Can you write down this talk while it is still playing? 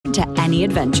to any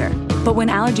adventure. But when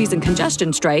allergies and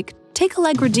congestion strike, take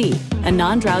Allegra D, a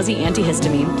non-drowsy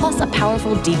antihistamine plus a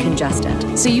powerful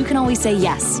decongestant. So you can always say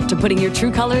yes to putting your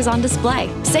true colors on display.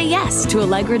 Say yes to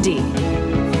Allegra D.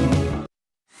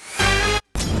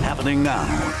 Happening now.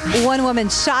 One woman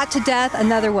shot to death,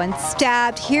 another one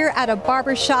stabbed. Here at a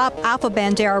barber shop off of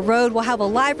Bandera Road, we'll have a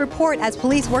live report as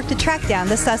police work to track down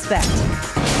the suspect.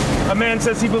 A man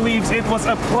says he believes it was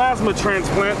a plasma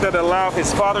transplant that allowed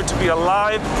his father to be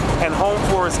alive and home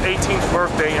for his 18th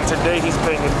birthday, and today he's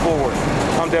paying it forward.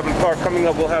 I'm Devin Clark. Coming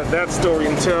up, we'll have that story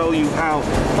and tell you how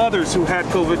others who had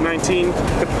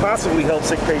COVID-19 could possibly help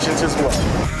sick patients as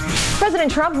well.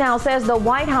 President Trump now says the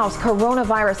White House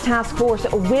coronavirus task force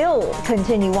will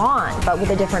continue on, but with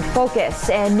a different focus.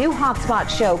 And new hotspots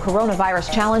show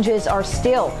coronavirus challenges are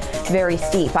still very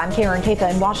steep. I'm Karen Kepa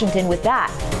in Washington with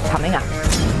that coming up.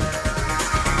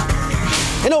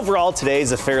 And overall, today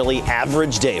is a fairly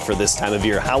average day for this time of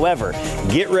year. However,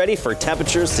 get ready for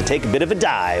temperatures to take a bit of a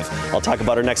dive. I'll talk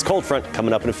about our next cold front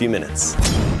coming up in a few minutes.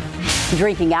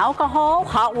 Drinking alcohol,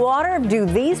 hot water, do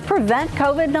these prevent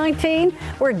COVID-19?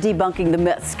 We're debunking the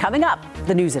myths. Coming up,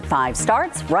 the news at 5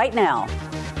 starts right now.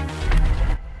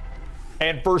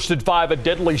 And first at 5, a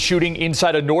deadly shooting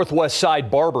inside a Northwest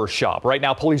Side barber shop. Right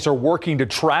now, police are working to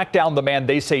track down the man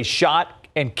they say shot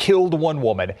and killed one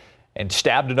woman and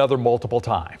stabbed another multiple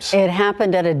times. It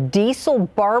happened at a Diesel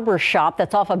barber shop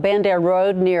that's off of Bandera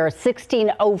Road near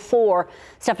 1604.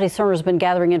 Stephanie Cerner's been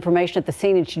gathering information at the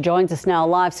scene and she joins us now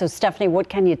live. So Stephanie, what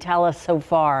can you tell us so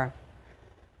far?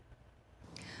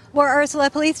 Well, Ursula,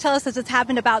 police tell us that this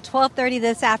happened about 12:30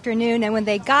 this afternoon, and when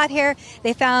they got here,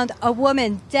 they found a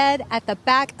woman dead at the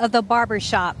back of the barber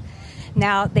shop.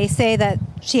 Now, they say that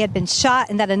she had been shot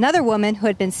and that another woman who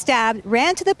had been stabbed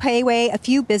ran to the payway a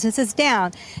few businesses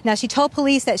down. Now, she told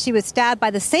police that she was stabbed by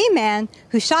the same man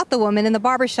who shot the woman in the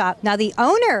barbershop. Now, the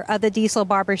owner of the Diesel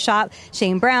barbershop,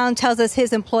 Shane Brown, tells us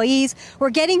his employees were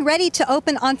getting ready to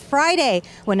open on Friday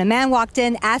when a man walked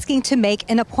in asking to make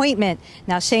an appointment.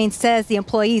 Now, Shane says the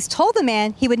employees told the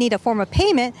man he would need a form of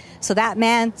payment, so that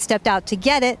man stepped out to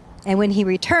get it, and when he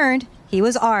returned, he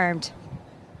was armed.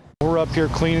 We're up here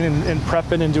cleaning and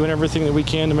prepping and doing everything that we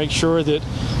can to make sure that,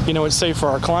 it's safe for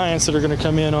our clients that are going to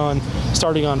come in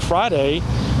starting on Friday.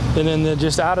 And then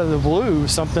just out of the blue,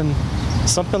 something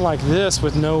like this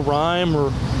with no rhyme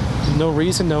or no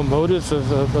reason, no motive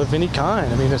of any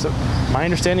kind. I mean, my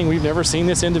understanding, we've never seen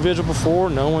this individual before.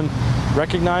 No one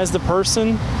recognized the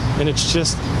person, and it's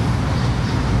just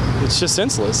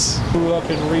senseless. Grew up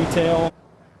in retail.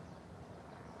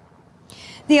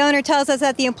 The owner tells us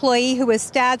that the employee who was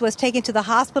stabbed was taken to the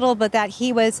hospital, but that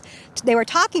they were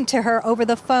talking to her over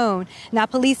the phone. Now,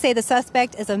 police say the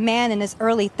suspect is a man in his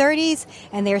early 30s,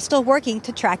 and they are still working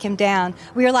to track him down.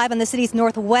 We are live on the city's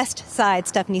northwest side.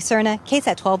 Stephanie Cerna,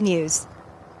 KSAT 12 News.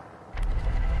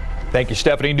 Thank you,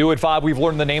 Stephanie. New at 5, we've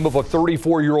learned the name of a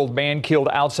 34-year-old man killed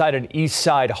outside an East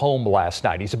Side home last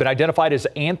night. He's been identified as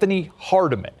Anthony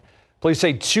Hardiman. Police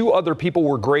say 2 other people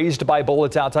were grazed by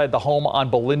bullets outside the home on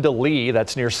Belinda Lee.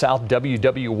 That's near South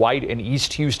W.W. White and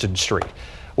East Houston Street.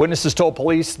 Witnesses told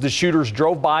police the shooters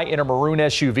drove by in a maroon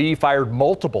SUV, fired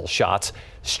multiple shots,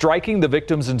 striking the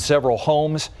victims in several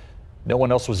homes. No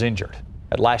one else was injured.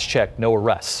 At last check, no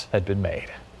arrests had been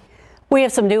made. We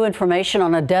have some new information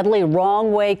on a deadly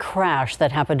wrong-way crash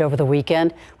that happened over the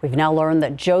weekend. We've now learned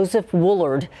that Joseph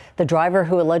Woolard, the driver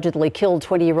who allegedly killed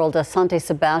 20-year-old Asante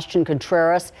Sebastian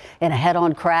Contreras in a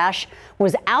head-on crash,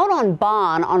 was out on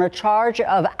bond on a charge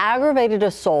of aggravated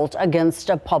assault against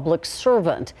a public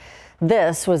servant.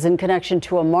 This was in connection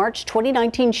to a March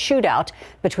 2019 shootout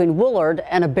between Woolard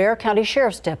and a Bexar County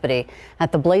Sheriff's deputy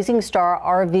at the Blazing Star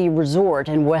RV Resort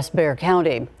in West Bexar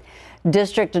County.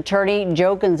 District Attorney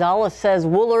Joe Gonzalez says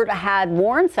Woolard had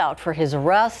warrants out for his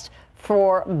arrest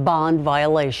for bond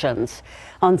violations.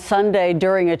 On Sunday,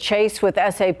 during a chase with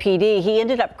SAPD, he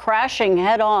ended up crashing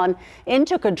head-on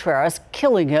into Contreras,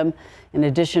 killing him. In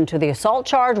addition to the assault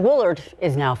charge, Woolard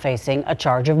is now facing a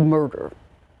charge of murder.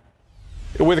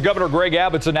 With Governor Greg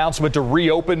Abbott's announcement to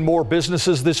reopen more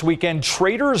businesses this weekend,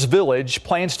 Traders Village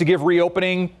plans to give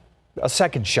reopening a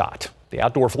second shot. The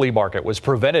outdoor flea market was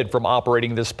prevented from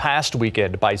operating this past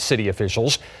weekend by city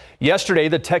officials. Yesterday,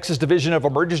 the Texas Division of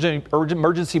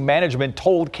Emergency Management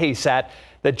told KSAT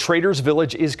that Traders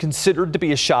Village is considered to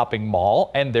be a shopping mall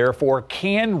and therefore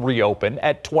can reopen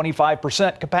at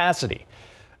 25% capacity.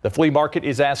 The flea market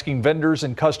is asking vendors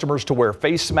and customers to wear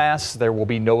face masks. There will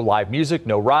be no live music,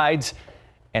 no rides,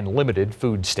 and limited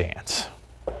food stands.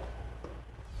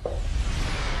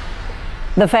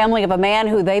 The family of a man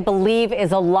who they believe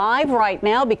is alive right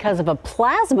now because of a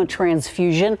plasma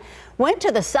transfusion went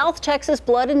to the South Texas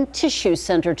Blood and Tissue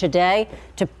Center today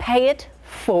to pay it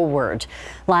forward.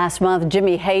 Last month,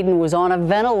 Jimmy Hayden was on a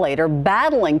ventilator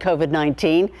battling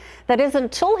COVID-19. That is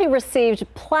until he received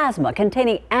plasma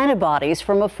containing antibodies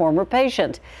from a former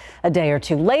patient. A day or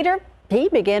two later, he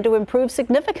began to improve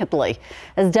significantly.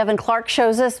 As Devin Clark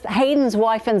shows us, Hayden's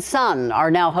wife and son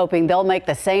are now hoping they'll make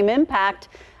the same impact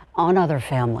on other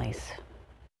families.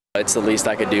 It's the least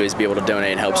I could do is be able to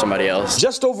donate and help somebody else.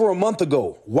 Just over a month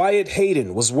ago, Wyatt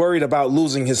Hayden was worried about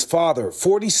losing his father,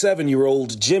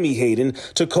 47-year-old Jimmy Hayden,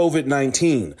 to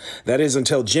COVID-19. That is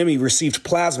until Jimmy received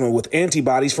plasma with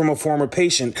antibodies from a former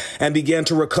patient and began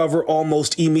to recover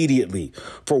almost immediately.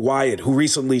 For Wyatt, who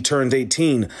recently turned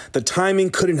 18, the timing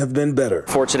couldn't have been better.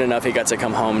 Fortunate enough, he got to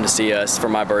come home to see us for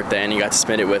my birthday, and he got to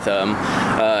spend it with him.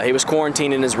 He was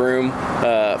quarantined in his room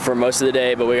for most of the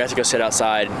day, but we got to go sit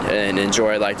outside and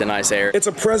enjoy the nice air. It's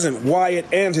a present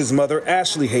Wyatt and his mother,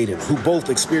 Ashley Hayden, who both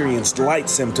experienced light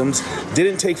symptoms,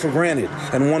 didn't take for granted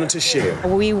and wanted to share.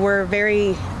 We were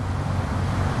very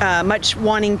much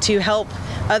wanting to help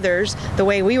others the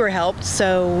way we were helped,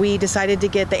 so we decided to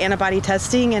get the antibody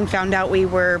testing and found out we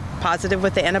were positive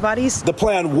with the antibodies. The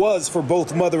plan was for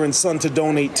both mother and son to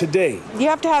donate today. You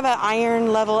have to have an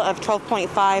iron level of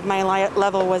 12.5. My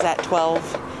level was at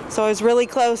 12, so I was really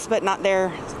close but not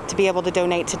there to be able to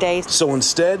donate today. So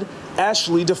instead,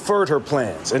 Ashley deferred her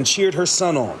plans and cheered her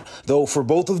son on, though for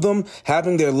both of them,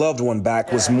 having their loved one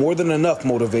back was more than enough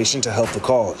motivation to help the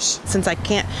cause. Since I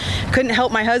couldn't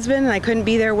help my husband and I couldn't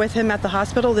be there with him at the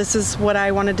hospital, this is what I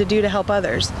wanted to do to help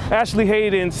others. Ashley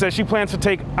Hayden says she plans to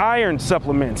take iron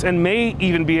supplements and may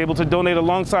even be able to donate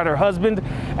alongside her husband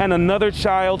and another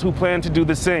child who plan to do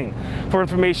the same. For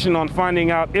information on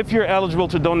finding out if you're eligible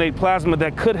to donate plasma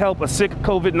that could help a sick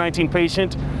COVID-19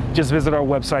 patient, just visit our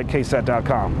website,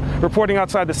 KSAT.com. Reporting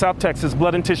outside the South Texas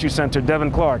Blood and Tissue Center, Devin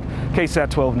Clark, KSAT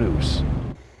 12 News.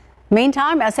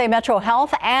 Meantime, SA Metro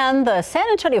Health and the San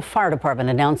Antonio Fire Department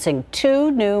announcing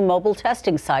 2 new mobile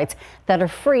testing sites that are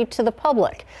free to the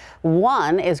public.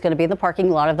 One is going to be in the parking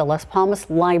lot of the Las Palmas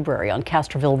Library on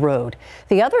Castroville Road.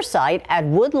 The other site at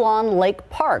Woodlawn Lake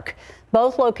Park.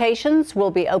 Both locations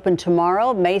will be open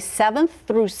tomorrow, May 7th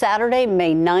through Saturday,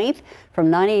 May 9th from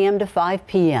 9 a.m. to 5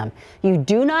 p.m. You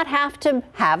do not have to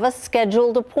have a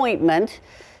scheduled appointment.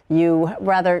 You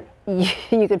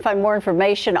can find more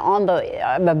information on the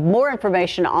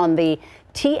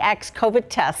TX COVID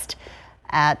test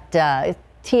at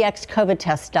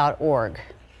txcovidtest.org.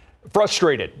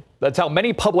 Frustrated. That's how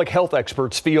many public health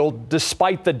experts feel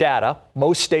despite the data,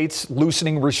 most states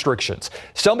loosening restrictions,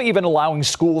 some even allowing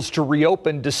schools to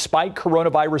reopen despite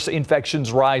coronavirus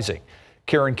infections rising.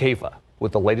 Karen Cava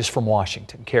with the latest from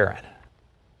Washington. Karen.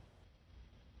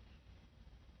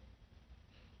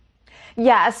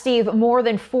 Yeah, Steve, more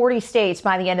than 40 states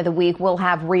by the end of the week will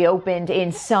have reopened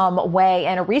in some way.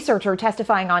 And a researcher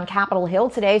testifying on Capitol Hill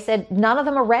today said none of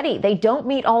them are ready. They don't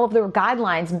meet all of the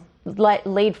guidelines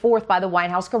laid forth by the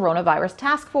White House Coronavirus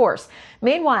Task Force.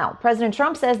 Meanwhile, President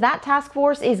Trump says that task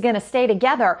force is going to stay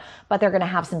together, but they're going to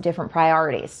have some different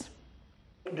priorities.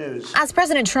 As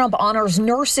President Trump honors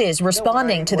nurses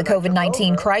responding to the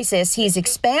COVID-19 crisis, he's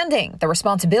expanding the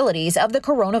responsibilities of the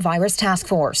Coronavirus Task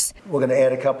Force. We're going to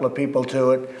add a couple of people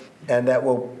to it, and that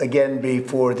will again be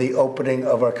for the opening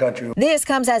of our country. This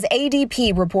comes as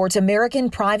ADP reports American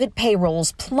private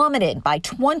payrolls plummeted by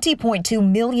 20.2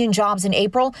 million jobs in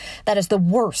April. That is the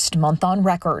worst month on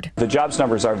record. The jobs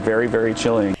numbers are very, very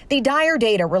chilling. The dire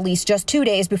data released just 2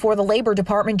 days before the Labor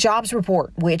Department jobs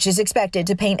report, which is expected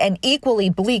to paint an equally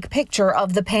bleak picture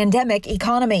of the pandemic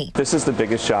economy. This is the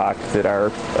biggest shock that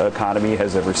our economy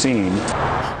has ever seen.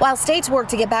 While states work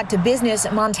to get back to business,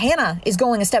 Montana is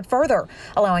going a step further,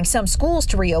 allowing some schools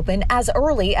to reopen as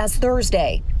early as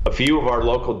Thursday. A few of our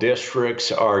local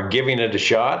districts are giving it a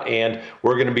shot, and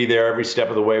we're going to be there every step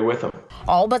of the way with them.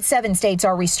 All but 7 states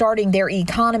are restarting their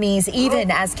economies,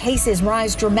 even as cases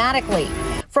rise dramatically.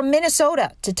 From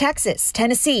Minnesota to Texas,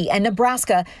 Tennessee, and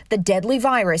Nebraska, the deadly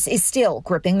virus is still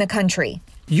gripping the country.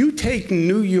 You take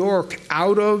New York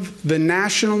out of the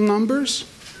national numbers,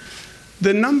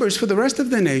 the numbers for the rest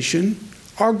of the nation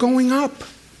are going up.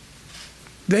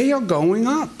 They are going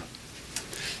up.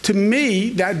 To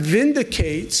me, that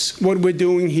vindicates what we're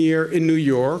doing here in New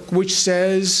York, which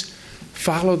says,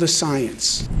 follow the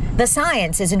science. The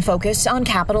science is in focus on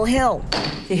Capitol Hill.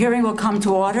 The hearing will come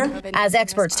to order as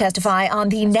experts testify on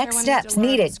the next steps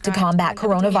needed to combat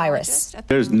coronavirus.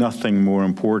 There's nothing more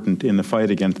important in the fight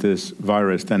against this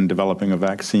virus than developing a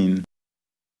vaccine.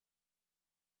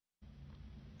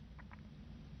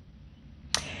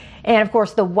 And of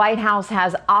course, the White House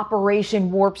has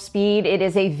Operation Warp Speed. It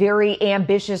is a very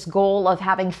ambitious goal of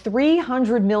having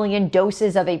 300 million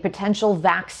doses of a potential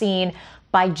vaccine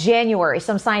by January.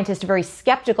 Some scientists are very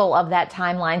skeptical of that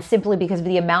timeline simply because of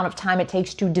the amount of time it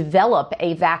takes to develop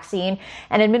a vaccine.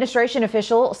 An administration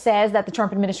official says that the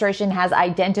Trump administration has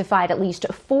identified at least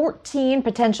 14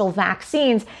 potential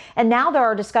vaccines. And now there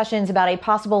are discussions about a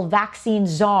possible vaccine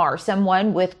czar,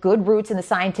 someone with good roots in the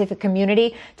scientific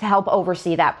community to help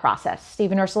oversee that process.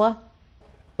 Steve and Ursula?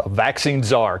 A vaccine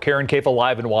czar. Karen Kafa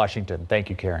live in Washington. Thank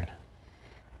you, Karen.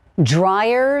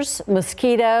 Dryers,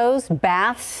 mosquitoes,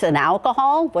 baths, and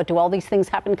alcohol. What do all these things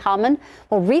have in common?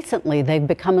 Well, recently they've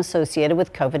become associated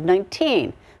with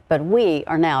COVID-19, but we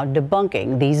are now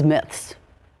debunking these myths.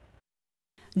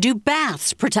 Do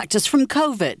baths protect us from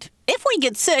COVID? If we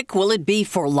get sick, will it be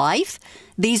for life?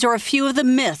 These are a few of the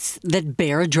myths that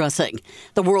bear addressing.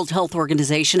 The World Health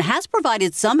Organization has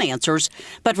provided some answers,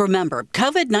 but remember,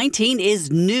 COVID-19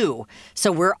 is new,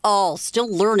 so we're all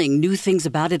still learning new things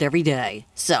about it every day.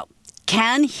 So,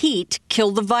 can heat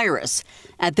kill the virus?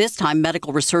 At this time,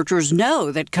 medical researchers know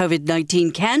that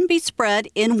COVID-19 can be spread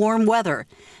in warm weather.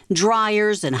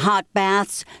 Dryers and hot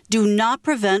baths do not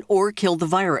prevent or kill the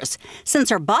virus, since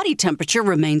our body temperature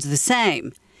remains the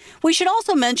same. We should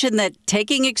also mention that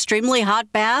taking extremely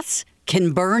hot baths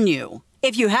can burn you.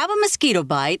 If you have a mosquito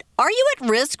bite, are you at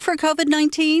risk for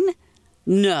COVID-19?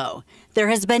 No. There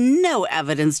has been no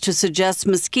evidence to suggest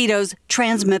mosquitoes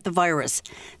transmit the virus.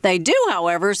 They do,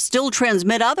 however, still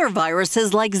transmit other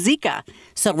viruses like Zika.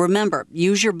 So remember,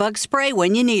 use your bug spray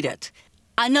when you need it.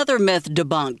 Another myth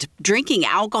debunked: drinking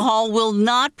alcohol will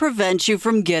not prevent you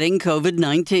from getting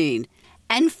COVID-19.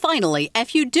 And finally,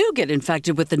 if you do get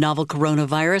infected with the novel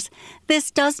coronavirus,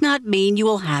 this does not mean you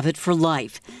will have it for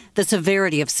life. The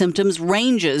severity of symptoms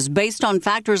ranges based on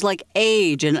factors like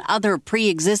age and other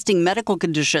pre-existing medical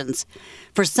conditions.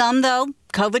 For some, though,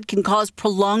 COVID can cause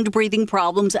prolonged breathing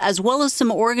problems as well as some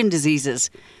organ diseases.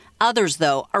 Others,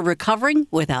 though, are recovering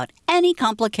without any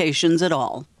complications at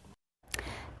all.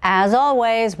 As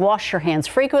always, wash your hands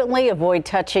frequently, avoid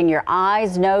touching your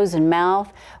eyes, nose, and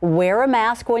mouth, wear a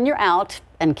mask when you're out,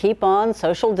 and keep on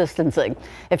social distancing.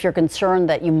 If you're concerned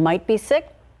that you might be sick,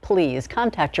 please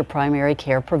contact your primary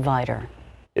care provider.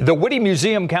 The Whitty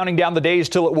Museum counting down the days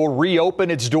till it will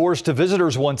reopen its doors to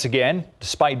visitors once again.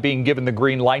 Despite being given the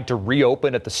green light to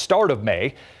reopen at the start of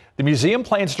May, the museum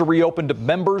plans to reopen to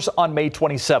members on May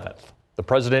 27th. The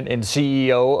president and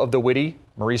CEO of the Whitty,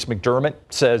 Maurice McDermott,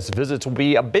 says visits will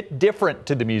be a bit different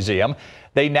to the museum.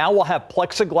 They now will have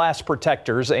plexiglass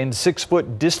protectors and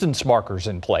 6-foot distance markers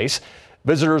in place.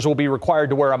 Visitors will be required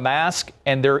to wear a mask,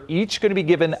 and they're each going to be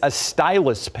given a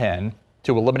stylus pen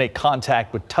to eliminate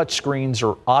contact with touchscreens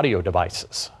or audio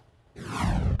devices.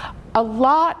 A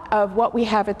lot of what we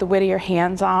have at the Whitty are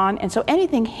hands-on, and so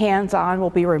anything hands-on will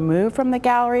be removed from the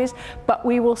galleries, but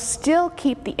we will still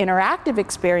keep the interactive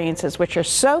experiences, which are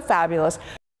so fabulous.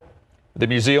 The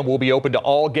museum will be open to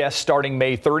all guests starting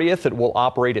May 30th. It will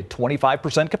operate at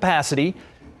 25% capacity.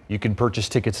 You can purchase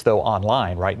tickets, though,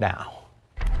 online right now.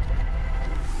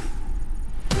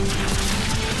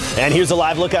 And here's a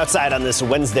live look outside on this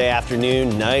Wednesday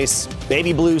afternoon. Nice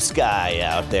baby blue sky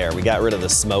out there. We got rid of the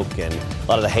smoke and a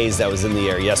lot of the haze that was in the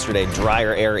air yesterday.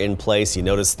 Drier air in place. You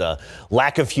notice the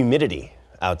lack of humidity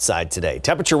outside today.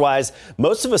 Temperature-wise,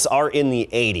 most of us are in the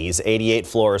 80s. 88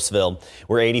 Floresville.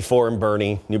 We're 84 in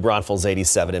Bernie. New Braunfels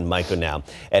 87 in Mico now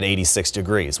at 86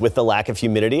 degrees. With the lack of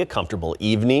humidity, a comfortable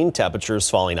evening. Temperatures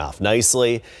falling off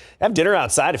nicely. Have dinner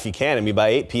outside if you can. I mean, by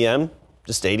 8 p.m.,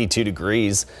 just 82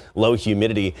 degrees, low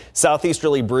humidity.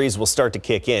 Southeasterly breeze will start to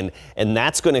kick in, and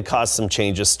that's going to cause some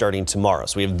changes starting tomorrow.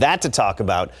 So we have that to talk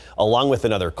about, along with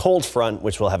another cold front,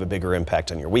 which will have a bigger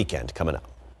impact on your weekend coming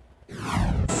up.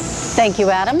 Thank you,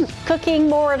 Adam. Cooking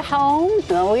more at home?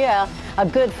 Oh, yeah. A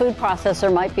good food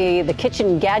processor might be the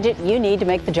kitchen gadget you need to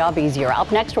make the job easier.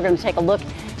 Up next, we're going to take a look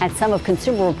at some of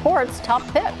Consumer Reports' top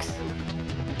picks.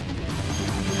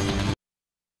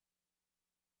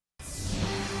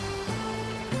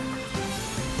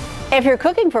 If you're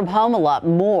cooking from home a lot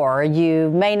more, you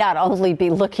may not only be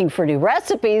looking for new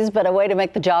recipes, but a way to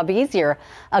make the job easier.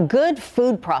 A good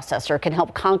food processor can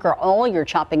help conquer all your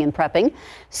chopping and prepping.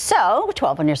 So,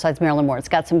 12 on your side's Marilyn Moore's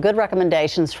got some good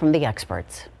recommendations from the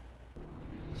experts.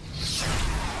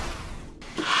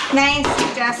 nice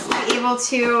to just be able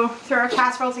to throw a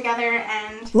casserole together.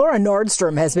 And Laura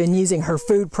Nordstrom has been using her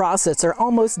food processor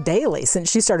almost daily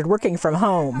since she started working from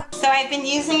home. So I've been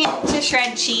using it to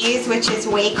shred cheese, which is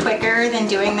way quicker than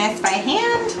doing this by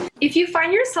hand. If you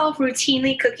find yourself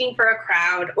routinely cooking for a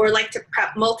crowd or like to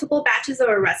prep multiple batches of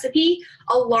a recipe,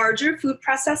 a larger food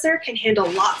processor can handle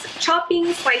lots of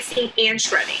chopping, slicing, and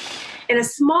shredding. And a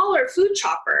smaller food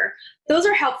chopper, those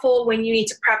are helpful when you need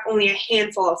to prep only a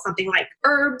handful of something like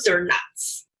herbs or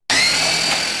nuts.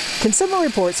 Consumer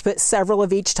Reports put several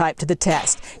of each type to the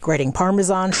test, grating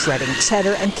Parmesan, shredding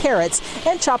cheddar and carrots,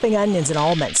 and chopping onions and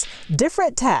almonds.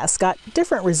 Different tasks got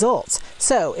different results.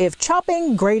 So if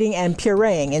chopping, grating, and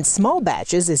pureeing in small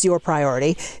batches is your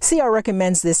priority, CR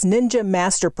recommends this Ninja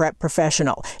Master Prep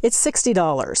Professional. It's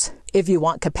 $60. If you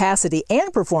want capacity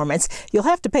and performance, you'll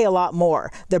have to pay a lot more.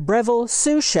 The Breville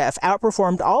Sous Chef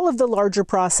outperformed all of the larger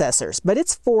processors, but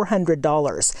it's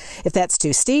 $400. If that's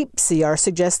too steep, CR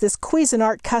suggests this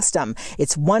Cuisinart Custom.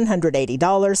 It's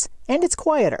 $180, and it's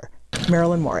quieter.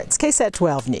 Marilyn Moritz, KSAT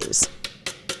 12 News.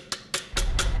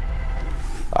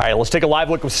 All right, let's take a live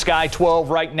look with Sky 12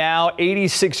 right now.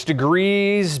 86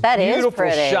 degrees. That is beautiful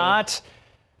pretty. shot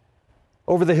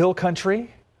over the hill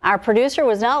country. Our producer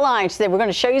was not lying. She said, we're going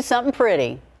to show you something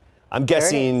pretty. I'm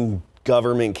guessing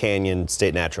Government Canyon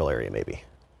State Natural Area, maybe.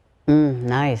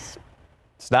 Nice.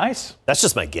 It's nice. That's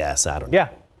just my guess. I don't know. Yeah.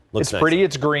 Looks it's nice. pretty.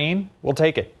 It's green. We'll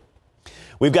take it.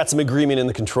 We've got some agreement in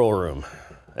the control room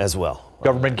as well.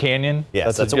 Government Canyon?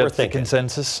 Yes, that's what we're thinking.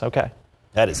 Consensus? Okay.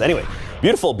 That is. Anyway,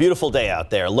 beautiful, beautiful day out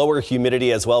there. Lower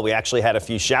humidity as well. We actually had a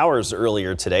few showers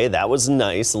earlier today. That was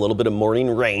nice. A little bit of morning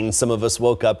rain some of us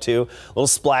woke up to. A little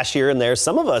splash here and there.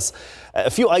 Some of us, a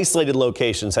few isolated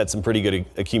locations had some pretty good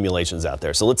accumulations out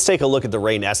there. So let's take a look at the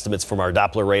rain estimates from our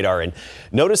Doppler radar and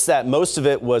notice that most of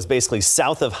it was basically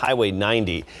south of Highway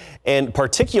 90 and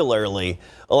particularly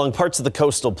along parts of the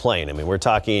coastal plain. I mean, we're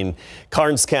talking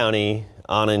Karnes County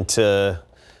on into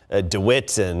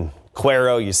DeWitt and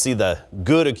Cuero. You see the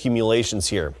good accumulations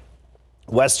here.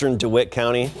 Western DeWitt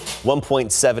County,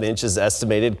 1.7 inches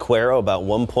estimated. Cuero, about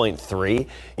 1.3.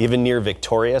 Even near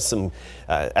Victoria, some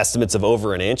estimates of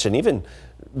over an inch. And even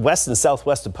west and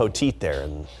southwest of Poteet there,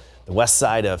 and the west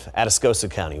side of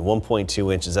Atascosa County,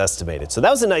 1.2 inches estimated. So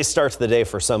that was a nice start to the day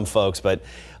for some folks, but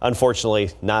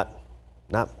unfortunately not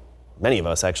many of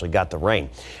us actually got the rain.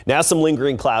 Now some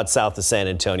lingering clouds south of San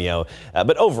Antonio,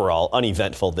 but overall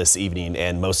uneventful this evening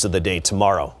and most of the day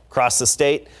tomorrow. Across the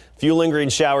state, few lingering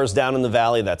showers down in the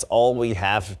valley. That's all we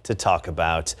have to talk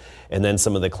about. And then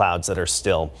some of the clouds that are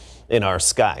still in our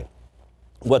sky.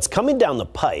 What's coming down the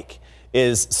pike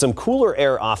is some cooler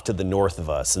air off to the north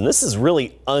of us. And this is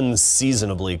really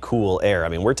unseasonably cool air. I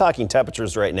mean, we're talking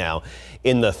temperatures right now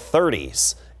in the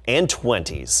 30s and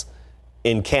 20s.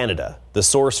 In Canada, the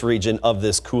source region of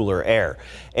this cooler air.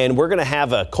 And we're going to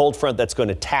have a cold front that's going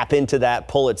to tap into that,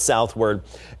 pull it southward,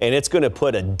 and it's going to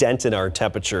put a dent in our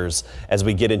temperatures as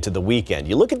we get into the weekend.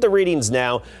 You look at the readings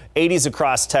now, 80s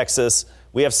across Texas.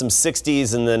 We have some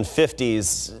 60s and then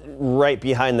 50s right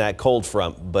behind that cold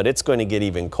front, but it's going to get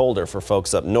even colder for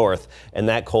folks up north, and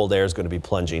that cold air is going to be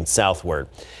plunging southward.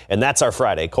 And that's our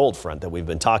Friday cold front that we've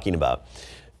been talking about.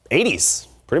 80s.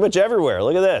 Pretty much everywhere.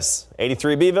 Look at this.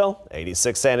 83 Beeville,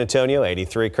 86 San Antonio,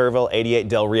 83 Kerrville, 88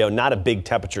 Del Rio. Not a big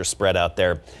temperature spread out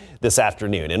there this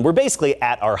afternoon. And we're basically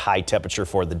at our high temperature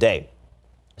for the day.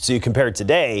 So you compare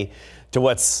today to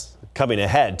what's coming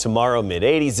ahead. Tomorrow,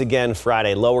 mid-80s again.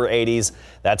 Friday, lower 80s.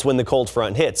 That's when the cold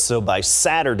front hits. So by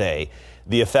Saturday,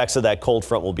 the effects of that cold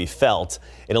front will be felt.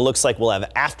 And it looks like we'll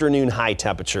have afternoon high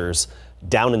temperatures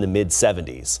down in the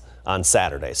mid-70s on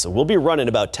Saturday. So we'll be running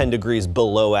about 10 degrees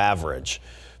below average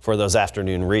for those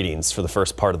afternoon readings for the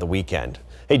first part of the weekend.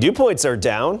 Hey, dew points are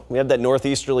down. We had that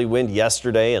northeasterly wind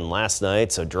yesterday and last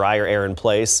night, so drier air in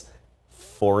place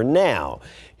for now.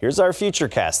 Here's our future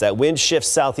cast. That wind shifts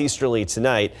southeasterly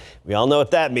tonight. We all know what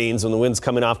that means when the wind's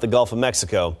coming off the Gulf of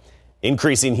Mexico.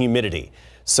 Increasing humidity.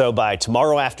 So by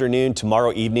tomorrow afternoon,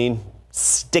 tomorrow evening,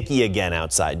 sticky again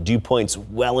outside. Dew points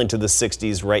well into the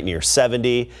 60s, right near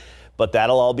 70. But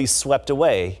that'll all be swept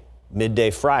away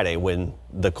midday Friday when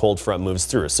the cold front moves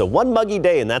through. So one muggy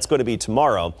day, and that's going to be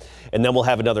tomorrow. And then we'll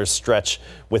have another stretch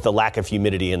with a lack of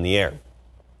humidity in the air.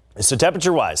 So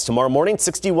temperature-wise, tomorrow morning,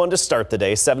 61 to start the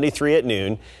day, 73 at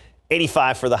noon,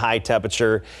 85 for the high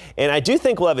temperature. And I do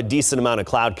think we'll have a decent amount of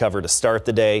cloud cover to start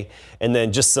the day, and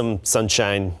then just some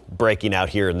sunshine breaking out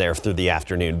here and there through the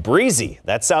afternoon. Breezy,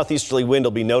 that southeasterly wind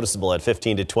will be noticeable at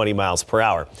 15 to 20 miles per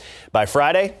hour. By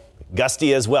Friday,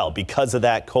 gusty as well because of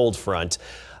that cold front.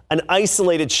 An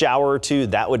isolated shower or two,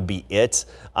 that would be it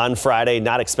on Friday.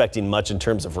 Not expecting much in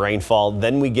terms of rainfall.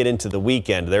 Then we get into the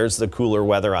weekend. There's the cooler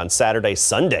weather on Saturday,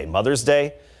 Sunday, Mother's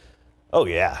Day. Oh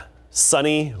yeah,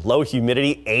 sunny, low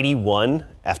humidity, 81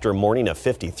 after a morning of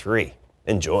 53.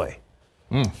 Enjoy.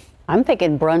 I'm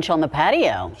thinking brunch on the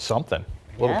patio. Something.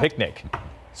 A little picnic.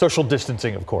 Social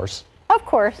distancing, of course. Of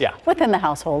course. Yeah. Within the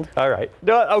household. All right.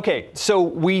 Okay, so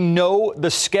we know the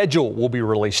schedule will be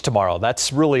released tomorrow.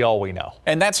 That's really all we know.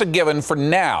 And that's a given for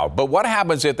now. But what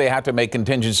happens if they have to make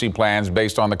contingency plans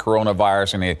based on the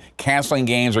coronavirus and canceling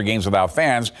games or games without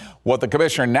fans? What the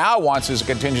commissioner now wants is a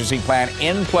contingency plan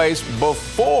in place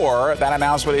before that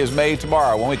announcement is made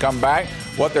tomorrow. When we come back,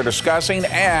 what they're discussing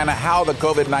and how the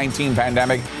COVID-19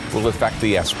 pandemic will affect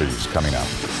the ESPYs coming up.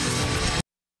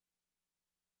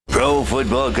 Pro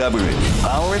football coverage,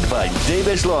 powered by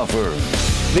Davis Law Firm.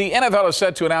 The NFL is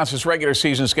set to announce its regular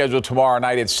season schedule tomorrow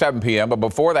night at 7 p.m. But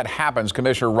before that happens,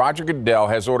 Commissioner Roger Goodell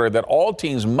has ordered that all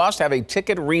teams must have a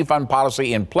ticket refund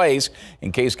policy in place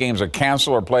in case games are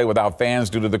canceled or play without fans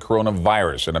due to the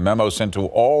coronavirus. In a memo sent to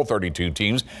all 32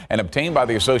 teams and obtained by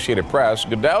the Associated Press,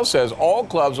 Goodell says all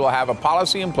clubs will have a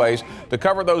policy in place to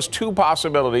cover those two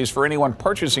possibilities for anyone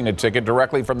purchasing a ticket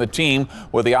directly from the team,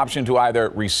 with the option to either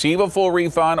receive a full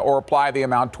refund or apply the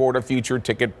amount toward a future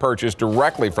ticket purchase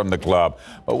directly from the club.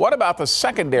 But what about the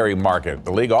secondary market?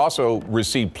 The league also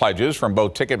received pledges from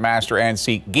both Ticketmaster and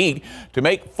SeatGeek to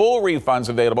make full refunds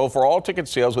available for all ticket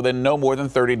sales within no more than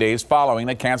 30 days following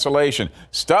a cancellation.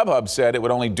 StubHub said it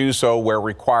would only do so where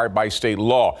required by state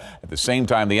law. At the same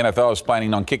time, the NFL is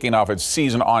planning on kicking off its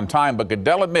season on time, but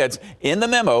Goodell admits in the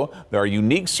memo there are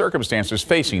unique circumstances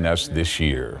facing us this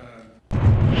year.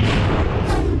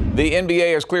 The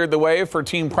NBA has cleared the way for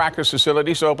team practice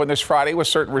facilities to open this Friday with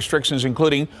certain restrictions,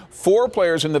 including 4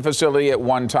 players in the facility at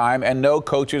one time and no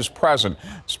coaches present.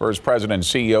 Spurs president and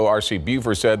CEO R.C.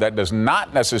 Buford said that does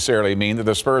not necessarily mean that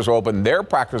the Spurs will open their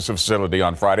practice facility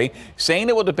on Friday, saying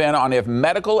it will depend on if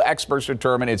medical experts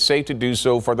determine it's safe to do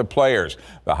so for the players.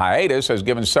 The hiatus has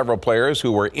given several players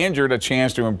who were injured a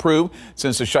chance to improve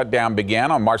since the shutdown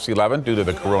began on March 11th due to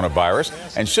the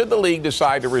coronavirus. And should the league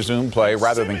decide to resume play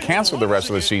rather than cancel the rest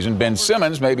of the season, Ben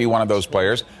Simmons may be one of those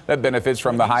players that benefits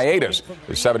from the hiatus.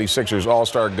 The 76ers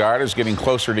All-Star guard is getting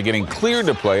closer to getting cleared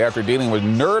to play after dealing with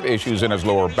nerve issues in his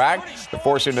lower back that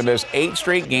forced him to miss 8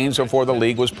 straight games before the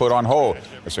league was put on hold.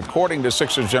 It's according to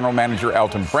Sixers general manager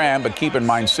Elton Brand, but keep in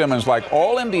mind Simmons, like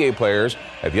all NBA players,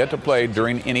 have yet to play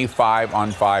during any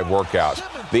 5-on-5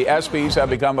 workouts. The ESPYs have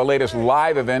become the latest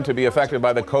live event to be affected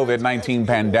by the COVID-19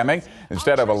 pandemic.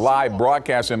 Instead of a live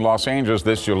broadcast in Los Angeles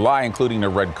this July, including the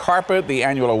red carpet, the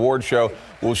annual award show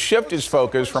will shift its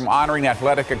focus from honoring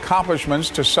athletic accomplishments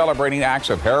to celebrating acts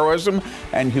of heroism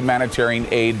and humanitarian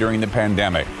aid during the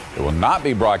pandemic. It will not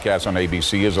be broadcast on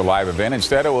ABC as a live event.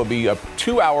 Instead, it will be a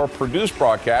 2-hour produced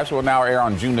broadcast. It will now air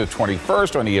on June the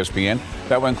 21st on ESPN.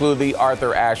 That will include the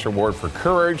Arthur Ashe Award for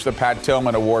Courage, the Pat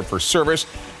Tillman Award for Service,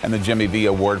 and the Jimmy V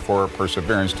Award for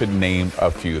Perseverance, to name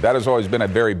a few. That has always been a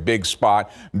very big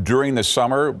spot during the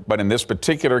summer, but in this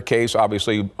particular case,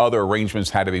 obviously, other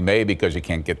arrangements had to be made because you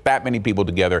can't get that many people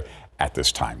together at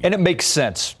this time. And it makes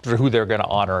sense for who they're going to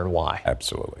honor and why.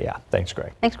 Absolutely. Yeah. Thanks,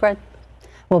 Greg. Thanks, Greg.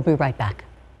 We'll be right back.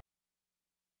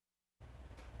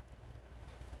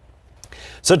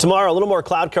 So tomorrow, a little more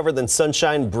cloud cover than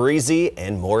sunshine, breezy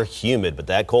and more humid, but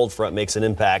that cold front makes an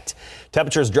impact.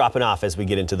 Temperatures dropping off as we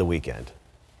get into the weekend.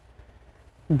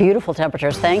 Beautiful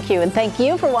temperatures. Thank you. And thank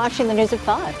you for watching the News at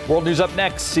 5. World News up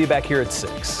next. See you back here at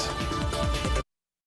 6.